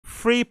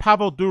free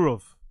Pavel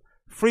Durov.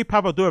 Free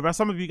Pavel Durov. As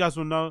some of you guys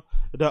will know,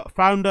 the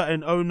founder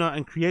and owner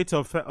and creator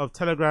of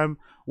Telegram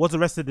was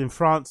arrested in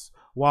France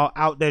while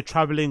out there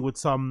traveling with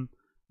some,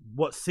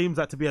 what seems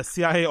like to be a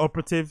CIA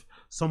operative,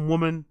 some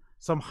woman,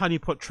 some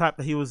honeypot trap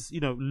that he was, you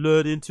know,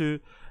 lured into,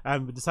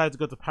 and decided to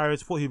go to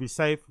Paris, thought he'd be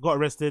safe, got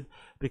arrested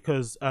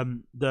because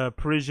the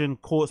Parisian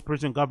courts,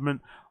 Parisian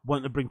government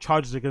wanted to bring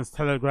charges against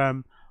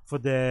Telegram for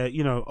their,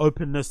 you know,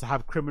 openness to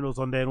have criminals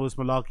on there and all this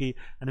malarkey,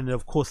 and then they're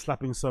of course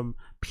slapping some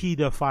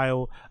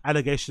pedophile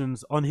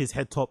allegations on his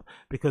head top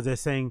because they're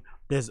saying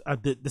there's a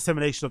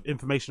dissemination of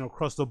information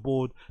across the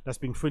board that's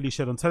being freely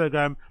shared on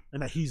Telegram,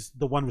 and that he's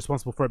the one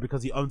responsible for it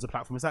because he owns the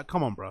platform. It's like,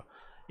 come on, bro.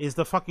 Is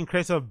the fucking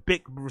creator of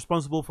Bic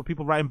responsible for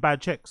people writing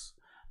bad checks?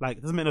 Like,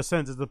 it doesn't make no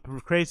sense. Is the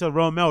creator of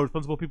Royal Mail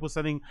responsible for people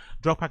sending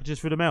drug packages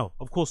through the mail?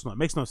 Of course not. It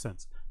makes no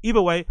sense.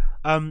 Either way,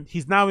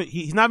 he's now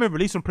been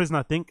released from prison,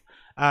 I think.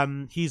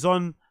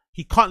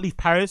 He can't leave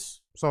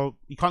Paris, so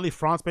he can't leave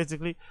France,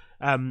 basically,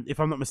 if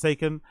I'm not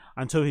mistaken,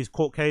 until his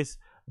court case.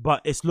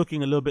 But it's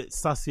looking a little bit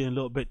sussy and a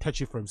little bit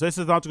touchy for him. So this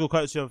is an article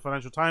courtesy of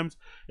Financial Times.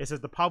 It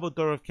says the Pavel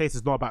Durov case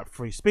is not about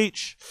free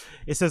speech.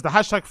 It says the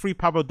hashtag free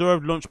Pavel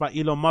Durov launched by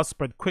Elon Musk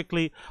spread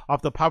quickly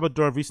after Pavel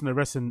Durov recent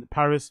arrest in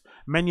Paris.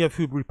 Many of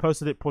who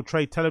reposted it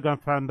portrayed Telegram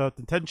founder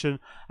detention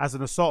as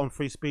an assault on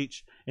free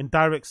speech. In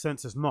direct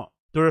sense, it's not.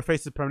 Durov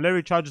faces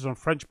preliminary charges on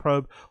French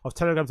probe of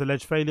Telegram's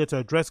alleged failure to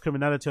address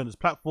criminality on its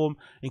platform,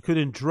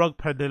 including drug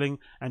peddling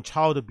and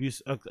child abuse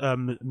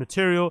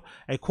material.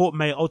 A court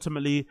may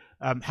ultimately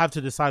have to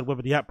decide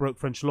whether the app broke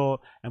French law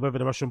and whether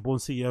the Russian-born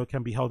CEO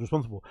can be held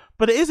responsible.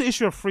 But it is an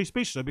issue of free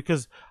speech, though,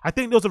 because I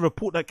think there was a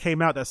report that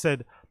came out that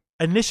said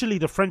initially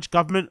the French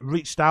government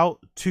reached out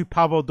to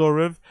Pavel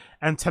Durov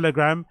and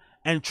Telegram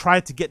and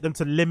tried to get them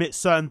to limit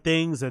certain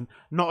things and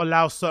not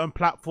allow certain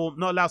platform,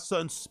 not allow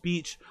certain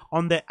speech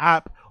on their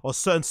app or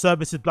certain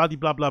services, blah,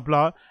 blah, blah,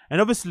 blah. And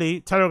obviously,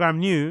 Telegram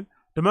knew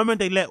the moment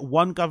they let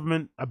one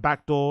government a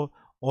backdoor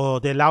or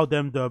they allowed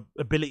them the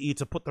ability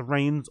to put the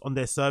reins on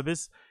their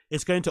service,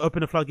 it's going to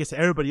open the floodgates to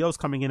everybody else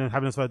coming in and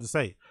having something to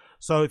say.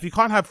 So if you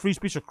can't have free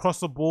speech across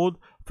the board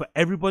for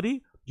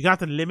everybody, you're going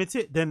to have to limit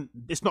it, then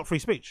it's not free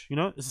speech, you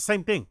know? It's the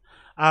same thing.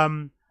 But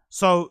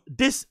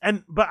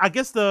I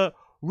guess the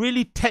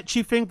really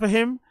tetchy thing for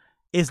him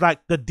is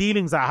like the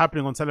dealings that are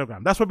happening on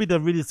Telegram. That's probably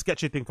the really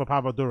sketchy thing for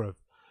Pavel Durov,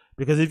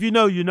 because if you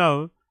know, you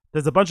know,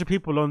 there's a bunch of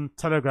people on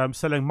Telegram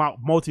selling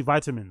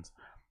multivitamins,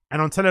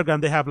 and on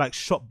Telegram they have like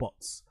shop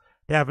bots.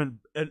 They have an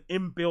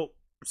inbuilt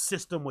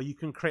system where you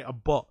can create a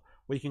bot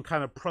where you can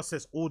kind of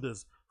process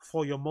orders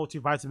for your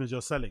multivitamins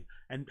you're selling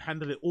and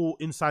handle it all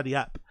inside the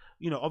app.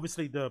 You know,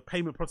 obviously the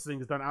payment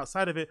processing is done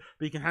outside of it,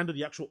 but you can handle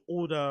the actual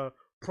order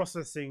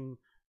processing,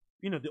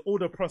 you know, the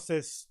order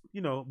process,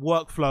 you know,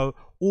 workflow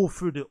all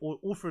through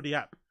the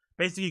app.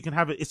 Basically, you can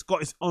have it. It's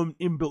got its own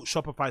inbuilt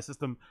Shopify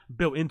system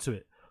built into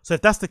it. So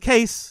if that's the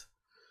case,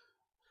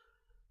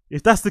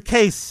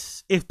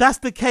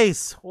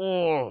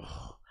 oh,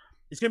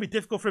 it's gonna be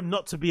difficult for him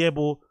not to be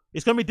able.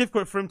 It's gonna be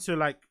difficult for him to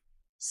like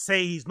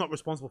say he's not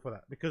responsible for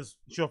that because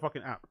it's your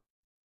fucking app.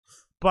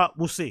 But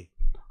we'll see.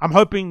 I'm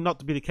hoping not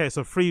to be the case.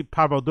 So free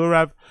Pavel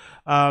Durov.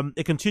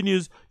 It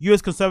continues.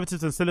 U.S.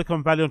 conservatives and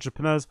Silicon Valley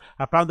entrepreneurs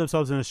have found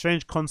themselves in a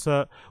strange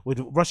concert with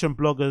Russian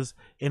bloggers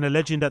in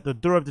alleging that the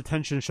Durov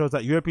detention shows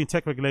that European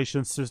tech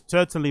regulations,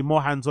 certainly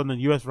more hands-on than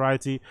U.S.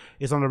 variety,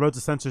 is on the road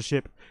to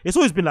censorship. It's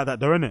always been like that,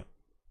 though, isn't it?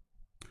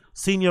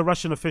 Senior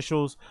Russian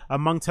officials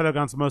among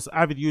Telegram's most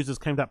avid users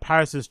claim that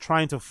Paris is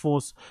trying to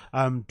force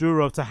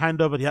Durov to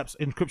hand over the app's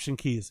encryption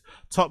keys.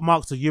 Top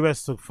marks the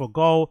US for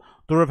goal.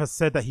 Durov has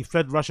said that he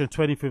fled Russia in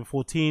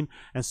 2014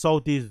 and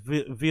sold these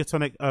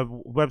Viatonic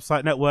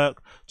website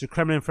network to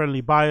Kremlin-friendly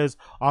buyers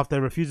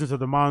after refusing to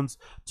demands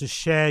to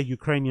share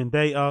Ukrainian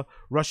data.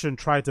 Russia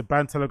tried to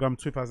ban Telegram in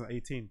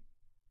 2018.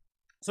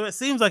 So it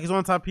seems like he's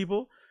one type of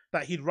people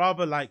that he'd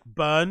rather like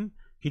burn.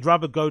 He'd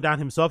rather go down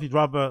himself. He'd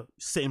rather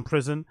sit in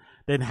prison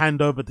than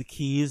hand over the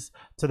keys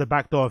to the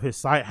back door of his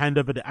site, hand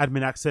over the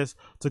admin access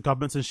to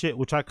governments and shit,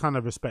 which I kind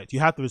of respect. You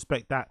have to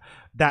respect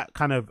that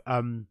kind of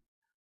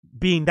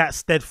being that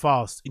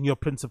steadfast in your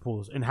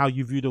principles and how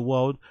you view the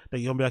world, that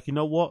you're going to be like, you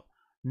know what?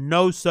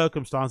 No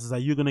circumstances are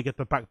you going to get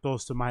the back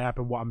doors to my app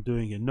and what I'm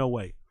doing here. No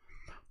way.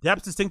 The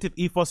app's distinctive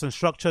ethos and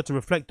structure to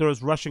reflect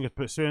Durov's Russian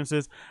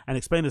experiences and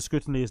explain the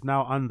scrutiny is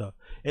now under.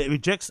 It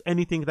rejects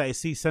anything that it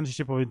sees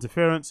censorship or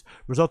interference,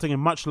 resulting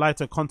in much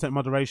lighter content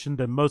moderation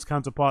than most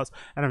counterparts,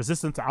 and a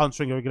resistance to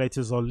answering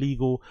regulators or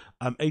legal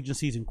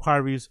agencies'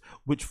 inquiries,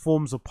 which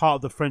forms a part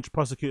of the French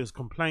prosecutor's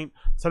complaint.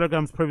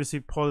 Telegram's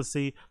privacy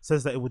policy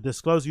says that it would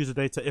disclose user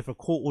data if a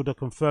court order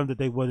confirmed that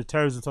they were the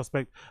terrorism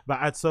suspect,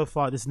 but so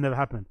far this has never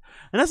happened.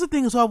 And that's the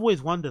thing is I've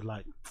always wondered,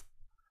 like,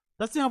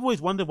 that's the thing I've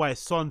always wondered why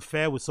it's so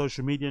unfair with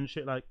social media and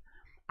shit. Like,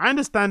 I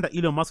understand that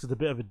Elon Musk is a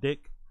bit of a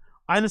dick.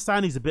 I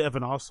understand he's a bit of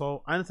an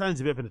arsehole. I understand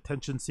he's a bit of an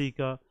attention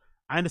seeker.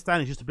 I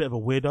understand he's just a bit of a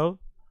weirdo.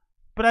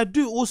 But I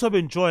do also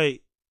enjoy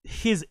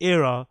his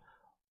era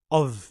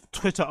of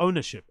Twitter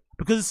ownership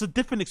because it's a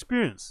different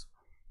experience.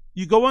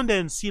 You go on there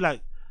and see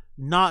like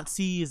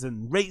Nazis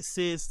and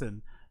racists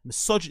and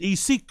misogyny. You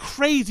see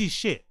crazy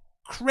shit.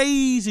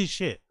 crazy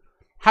shit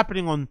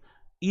happening on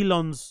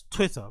Elon's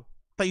Twitter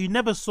that you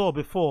never saw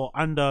before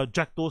under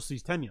Jack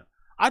Dorsey's tenure.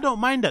 I don't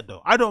mind that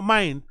though. I don't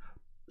mind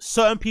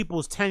certain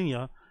people's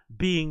tenure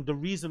being the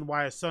reason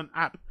why a certain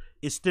app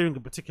is steering a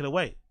particular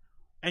way.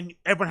 And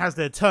everyone has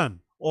their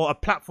turn, or a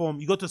platform,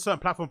 you go to a certain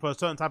platform for a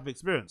certain type of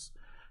experience.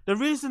 The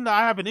reason that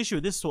I have an issue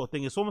with this sort of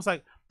thing is almost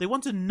like they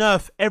want to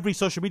nerf every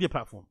social media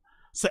platform.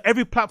 So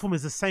every platform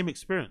is the same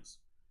experience.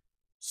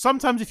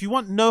 Sometimes if you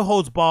want no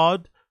holds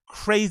barred,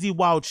 crazy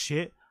wild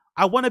shit,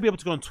 I want to be able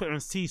to go on Twitter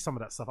and see some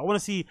of that stuff. I want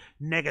to see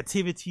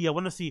negativity. I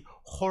want to see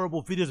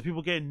horrible videos of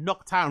people getting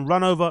knocked out and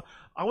run over.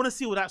 I want to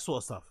see all that sort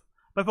of stuff.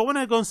 But if I want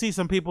to go and see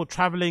some people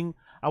traveling,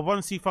 I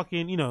want to see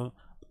fucking, you know,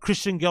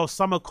 Christian girl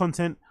summer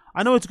content,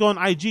 I know where to go on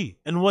IG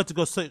and where to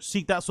go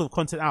seek that sort of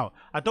content out.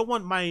 I don't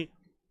want my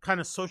kind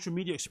of social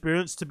media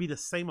experience to be the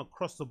same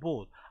across the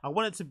board. I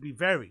want it to be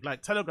varied.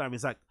 Like Telegram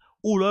is like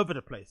all over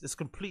the place. It's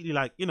completely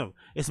like, you know,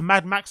 it's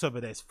Mad Max over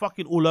there. It's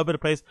fucking all over the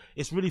place.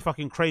 It's really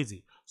fucking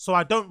crazy. So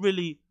I don't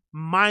really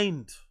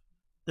mind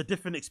the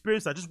different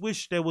experience. I just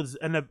wish there was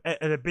an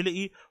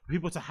ability for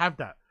people to have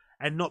that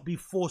and not be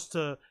forced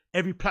to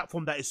every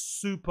platform that is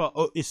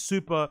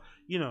super,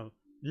 you know,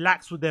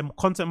 lax with them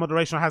content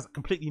moderation, or has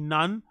completely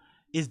none,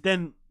 is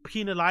then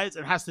penalized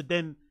and has to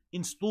then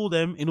install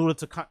them in order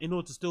to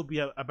still be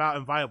about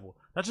and viable.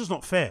 That's just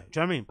not fair. Do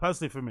you know what I mean?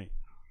 Personally, for me,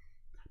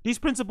 these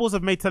principles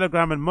have made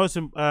Telegram and most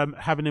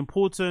have an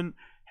important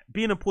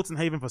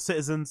haven for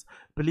citizens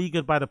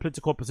beleaguered by the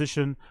political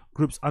opposition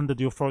groups under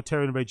the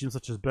authoritarian regimes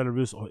such as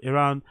Belarus or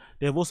Iran.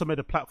 They have also made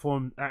a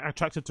platform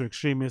attractive to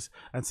extremists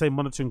and say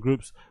monitoring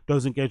groups,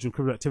 those engaged in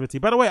criminal activity.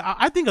 By the way,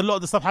 I think a lot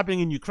of the stuff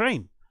happening in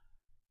Ukraine,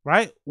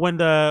 right? When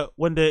the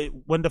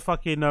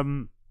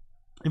fucking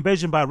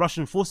invasion by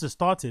Russian forces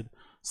started,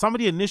 some of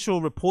the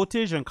initial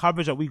reportage and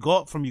coverage that we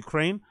got from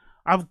Ukraine,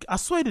 I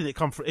swear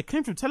it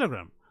came from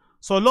Telegram.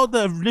 So a lot of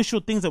the initial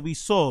things that we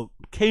saw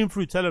came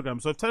through Telegram.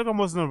 So if Telegram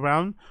wasn't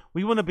around,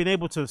 we wouldn't have been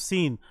able to have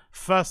seen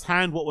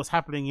firsthand what was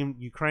happening in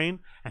Ukraine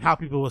and how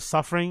people were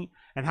suffering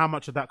and how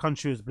much of that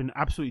country has been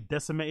absolutely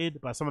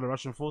decimated by some of the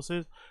Russian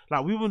forces.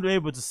 Like, we wouldn't be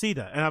able to see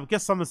that. And I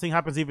guess some of the thing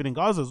happens even in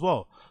Gaza as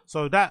well.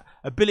 So that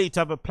ability to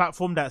have a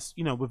platform that's,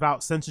 you know,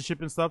 without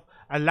censorship and stuff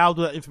allowed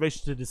all that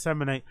information to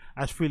disseminate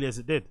as freely as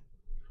it did.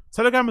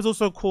 Telegram is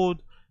also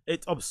called,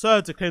 it's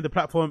absurd to claim the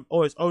platform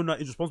or its owner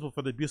is responsible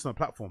for the abuse on the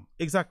platform.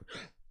 Exactly.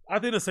 I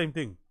think the same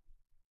thing.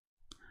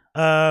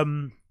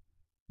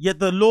 Yet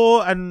the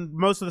law and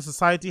most of the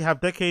society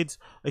have decades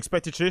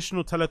expected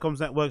traditional telecoms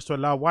networks to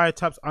allow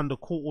wiretaps under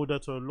court order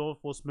to law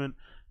enforcement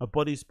of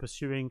bodies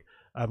pursuing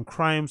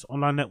crimes.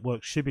 Online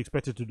networks should be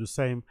expected to do the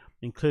same,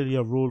 including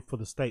a rule for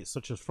the states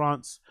such as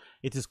France.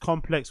 It is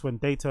complex when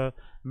data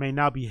may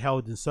now be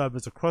held in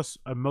servers across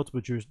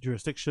multiple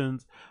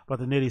jurisdictions, but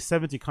the nearly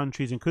 70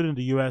 countries, including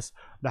the US,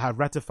 that have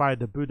ratified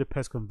the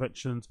Budapest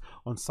Conventions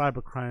on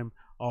Cybercrime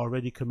are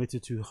already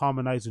committed to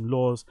harmonizing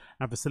laws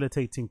and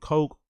facilitating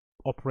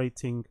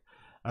cooperation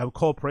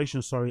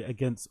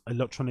against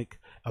electronic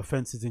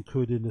offences,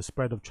 including the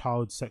spread of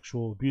child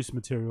sexual abuse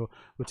material,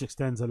 which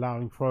extends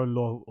allowing foreign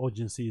law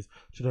agencies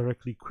to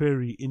directly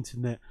query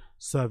internet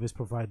service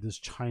providers.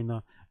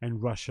 China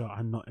and Russia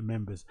are not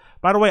members.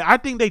 By the way, I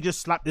think they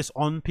just slapped this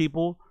on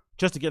people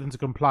just to get them to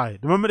comply.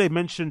 The moment they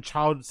mention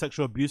child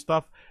sexual abuse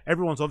stuff,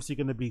 everyone's obviously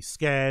going to be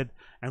scared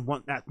and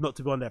want that not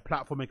to be on their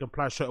platform and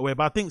comply straight away.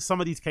 But I think some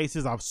of these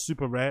cases are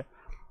super rare.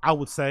 I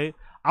would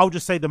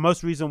just say the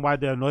most reason why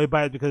they're annoyed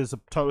by it because it's a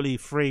totally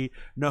free,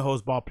 no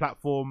holds bar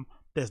platform.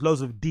 There's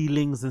loads of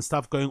dealings and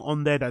stuff going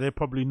on there that they're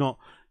probably not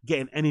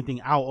getting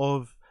anything out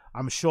of.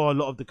 I'm sure a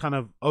lot of the kind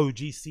of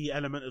OGC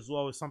element as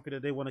well is something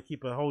that they want to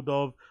keep a hold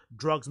of.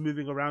 Drugs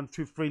moving around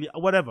too freely,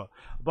 or whatever.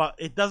 But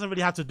it doesn't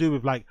really have to do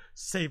with like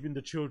saving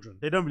the children.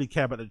 They don't really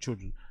care about the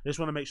children. They just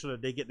want to make sure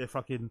that they get their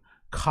fucking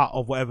cut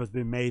of whatever's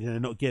been made and they're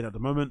not getting at the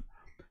moment.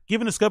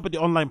 Given the scope of the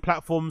online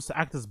platforms to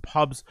act as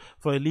hubs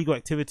for illegal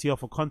activity or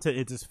for content,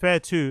 it is fair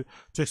to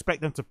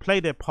expect them to play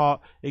their part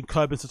in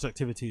curbing such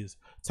activities.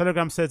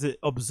 Telegram says it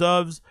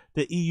observes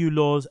the EU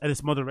laws and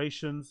its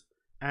moderations,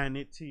 and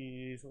its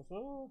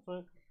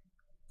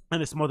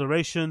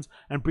moderations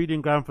and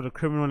breeding ground for the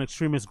criminal and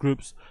extremist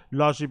groups,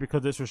 largely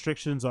because its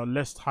restrictions are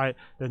less tight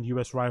than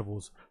US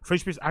rivals. Free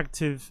speech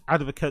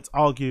advocates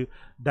argue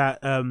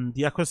that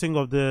the acquiescing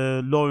of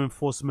the law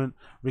enforcement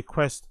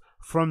request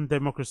from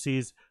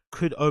democracies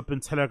could open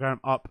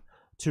Telegram up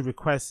to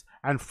requests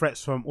and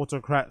threats from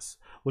autocrats,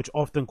 which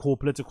often call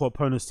political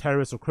opponents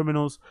terrorists or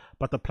criminals,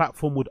 but the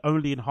platform would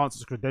only enhance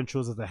its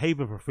credentials as a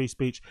haven for free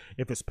speech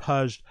if it's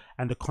purged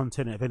and the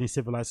content of any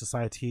civilized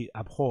society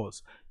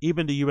abhors.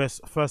 Even the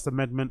US First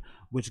Amendment,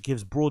 which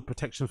gives broad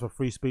protections for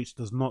free speech,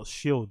 does not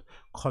shield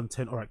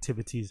content or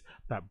activities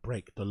that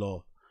break the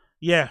law.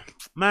 Yeah,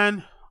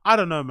 man, I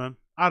don't know, man.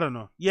 I don't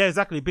know. Yeah,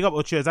 exactly. Big up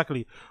Ocho,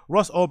 exactly.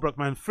 Ross Ulbrook,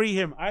 man, free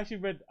him. I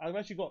think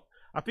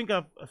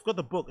I've got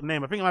the book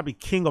name. I think it might be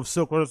King of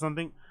Silk Road or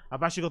something.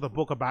 I've actually got the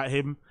book about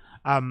him.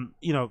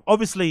 You know,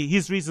 obviously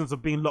his reasons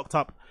of being locked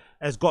up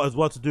has got as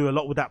well to do a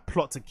lot with that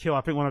plot to kill,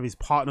 I think, one of his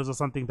partners or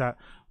something that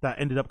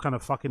ended up kind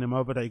of fucking him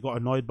over, that he got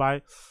annoyed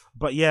by.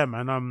 But yeah,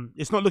 man,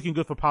 it's not looking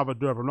good for Pavel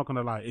Durov. I'm not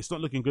gonna lie, it's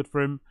not looking good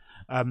for him.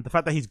 The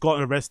fact that he's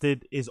gotten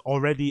arrested is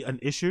already an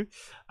issue,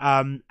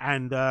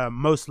 and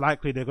most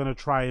likely they're gonna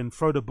try and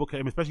throw the book at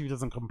him, especially if he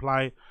doesn't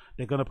comply.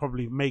 They're gonna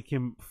probably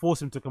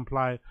force him to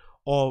comply,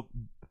 or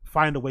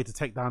find a way to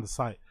take down the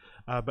site.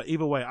 But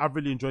either way, I've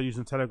really enjoyed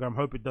using Telegram.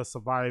 Hope it does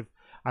survive.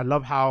 I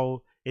love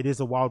how it is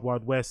a wild,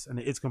 wild west, and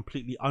it is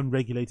completely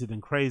unregulated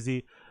and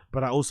crazy.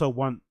 But I also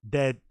want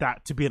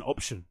that to be an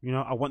option. You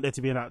know, I want there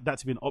to be that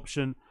to be an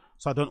option,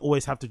 so I don't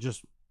always have to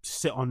just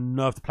sit on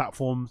nerfed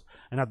platforms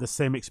and have the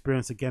same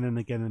experience again and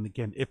again and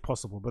again, if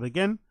possible. But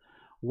again,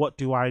 what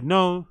do I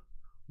know?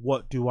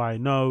 What do I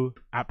know?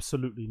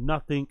 Absolutely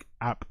nothing.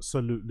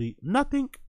 Absolutely nothing.